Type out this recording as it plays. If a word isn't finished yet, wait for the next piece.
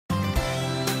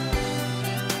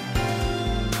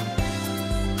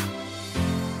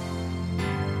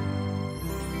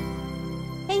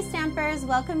Stampers,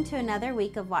 welcome to another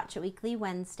week of Watch It Weekly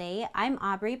Wednesday. I'm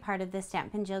Aubrey, part of the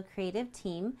Stampin' Jill creative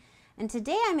team, and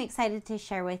today I'm excited to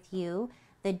share with you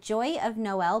the Joy of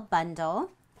Noel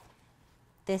Bundle.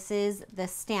 This is the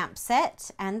stamp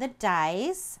set and the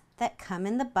dies that come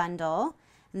in the bundle,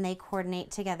 and they coordinate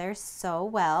together so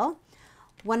well.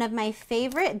 One of my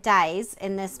favorite dies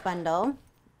in this bundle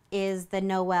is the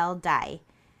Noel die.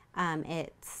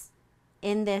 It's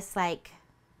in this like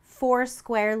 4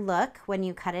 square look when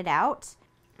you cut it out.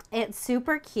 It's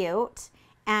super cute,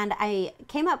 and I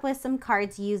came up with some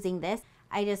cards using this.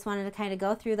 I just wanted to kind of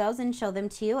go through those and show them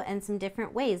to you and some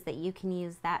different ways that you can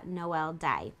use that Noel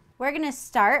die. We're going to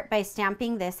start by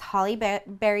stamping this holly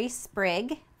berry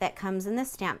sprig that comes in the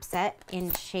stamp set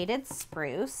in shaded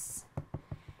spruce.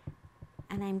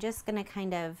 And I'm just going to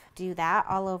kind of do that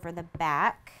all over the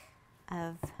back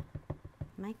of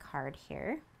my card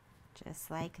here, just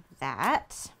like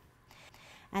that.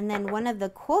 And then one of the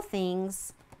cool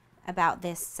things about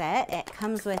this set, it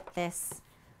comes with this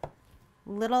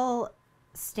little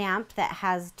stamp that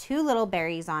has 2 little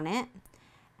berries on it,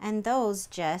 and those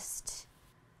just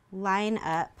line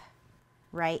up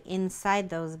right inside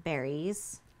those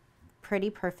berries pretty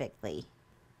perfectly.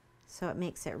 So it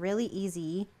makes it really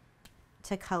easy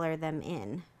to color them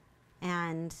in.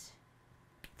 And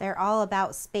they're all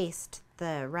about spaced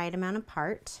the right amount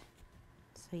apart,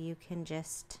 so you can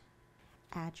just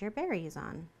add your berries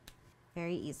on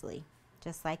very easily,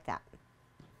 just like that.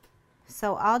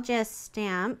 So I'll just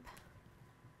stamp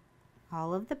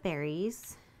all of the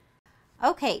berries.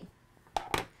 Okay,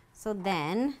 so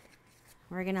then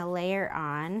we're gonna layer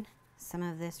on some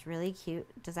of this really cute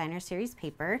designer series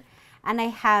paper, and I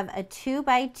have a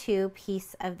 2x2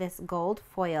 piece of this gold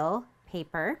foil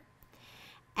paper,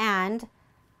 and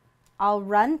I'll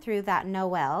run through that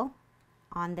Noel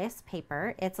on this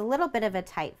paper. It's a little bit of a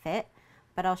tight fit,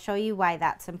 but I'll show you why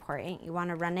that's important. You want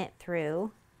to run it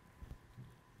through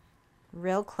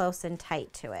real close and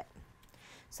tight to it.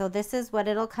 So this is what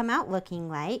it'll come out looking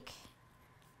like,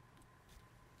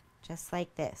 just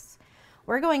like this.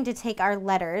 We're going to take our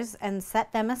letters and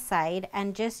set them aside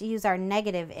and just use our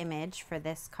negative image for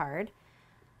this card.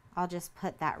 I'll just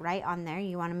put that right on there.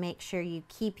 You want to make sure you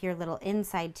keep your little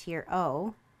inside to your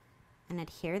O and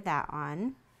adhere that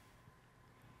on.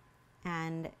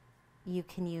 And you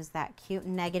can use that cute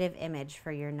negative image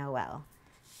for your Noel.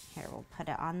 Here, we'll put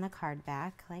it on the card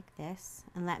back like this,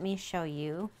 and let me show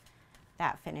you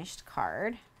that finished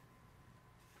card.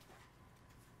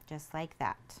 Just like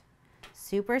that.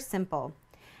 Super simple.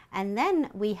 And then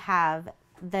we have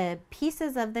the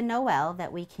pieces of the Noel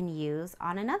that we can use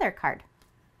on another card.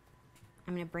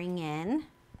 I'm going to bring in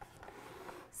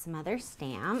some other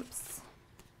stamps.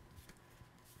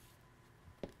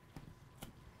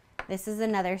 This is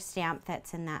another stamp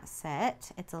that's in that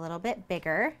set. It's a little bit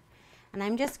bigger, and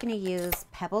I'm just going to use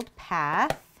Pebbled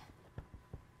Path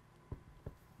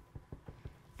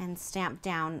and stamp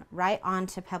down right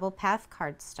onto Pebbled Path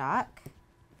cardstock,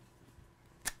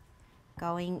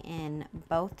 going in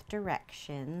both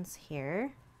directions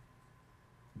here,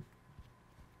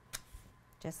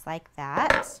 just like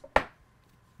that.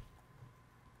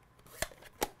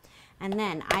 And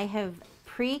then I have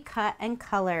pre-cut and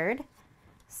colored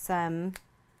some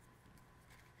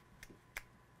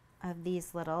of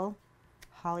these little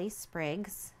holly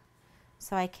sprigs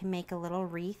so I can make a little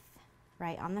wreath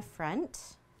right on the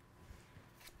front.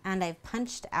 And I've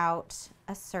punched out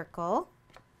a circle,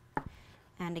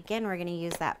 and again we're going to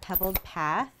use that Pebbled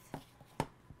Path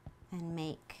and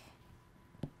make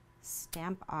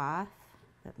stamp off,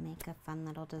 but make a fun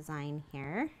little design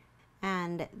here.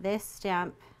 And this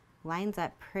stamp lines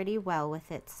up pretty well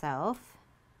with itself,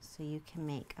 so you can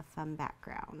make a fun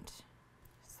background,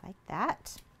 just like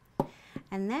that.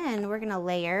 And then we're going to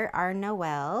layer our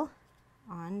Noel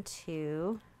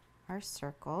onto our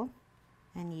circle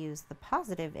and use the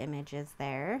positive images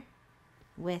there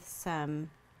with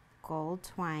some gold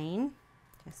twine,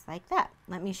 just like that.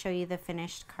 Let me show you the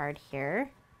finished card here,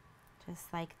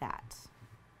 just like that.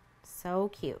 So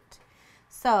cute.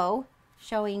 So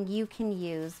showing you can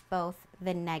use both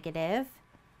the negative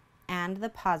and the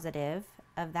positive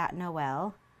of that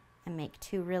Noel and make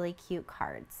 2 really cute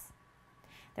cards.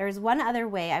 There's one other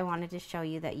way I wanted to show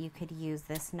you that you could use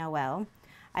this Noel.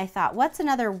 I thought, what's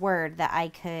another word that I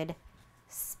could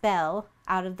spell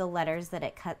out of the letters that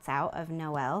it cuts out of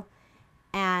Noel?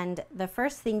 And the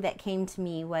first thing that came to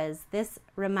me was, this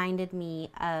reminded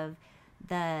me of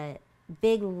the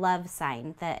big love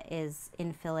sign that is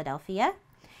in Philadelphia.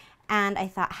 And I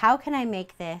thought, how can I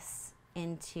make this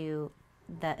into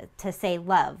to say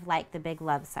love, like the big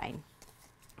love sign?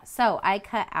 So I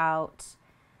cut out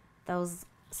those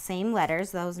same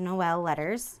letters, those Noel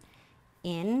letters,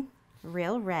 in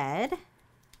real red,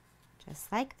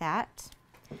 just like that.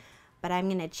 But I'm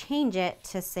going to change it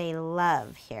to say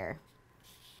love here.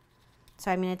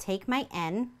 So I'm going to take my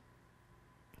N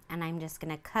and I'm just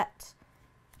going to cut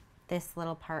this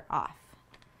little part off.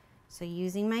 So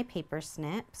using my paper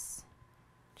snips,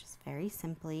 just very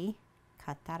simply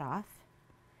cut that off.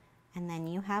 And then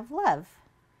you have love.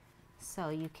 So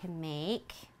you can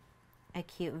make a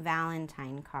cute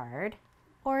Valentine card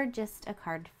or just a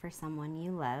card for someone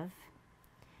you love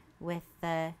with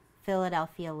the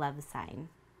Philadelphia love sign.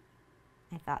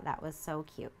 I thought that was so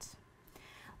cute.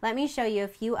 Let me show you a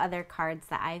few other cards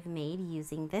that I've made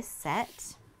using this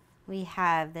set. We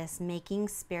have this Making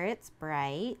Spirits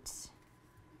Bright.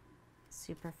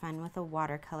 Super fun with a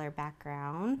watercolor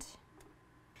background.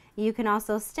 You can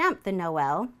also stamp the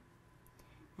Noel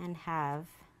and have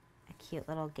a cute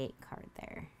little gate card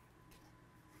there.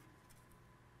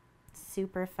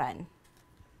 Super fun.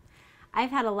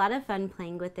 I've had a lot of fun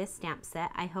playing with this stamp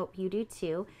set. I hope you do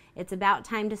too. It's about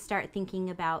time to start thinking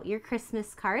about your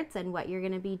Christmas cards and what you're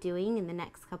going to be doing in the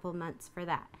next couple months for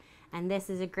that. And this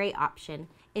is a great option.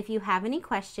 If you have any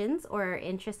questions or are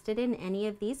interested in any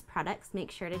of these products,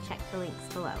 make sure to check the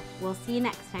links below. We'll see you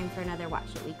next time for another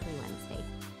Watch It Weekly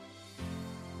Wednesday.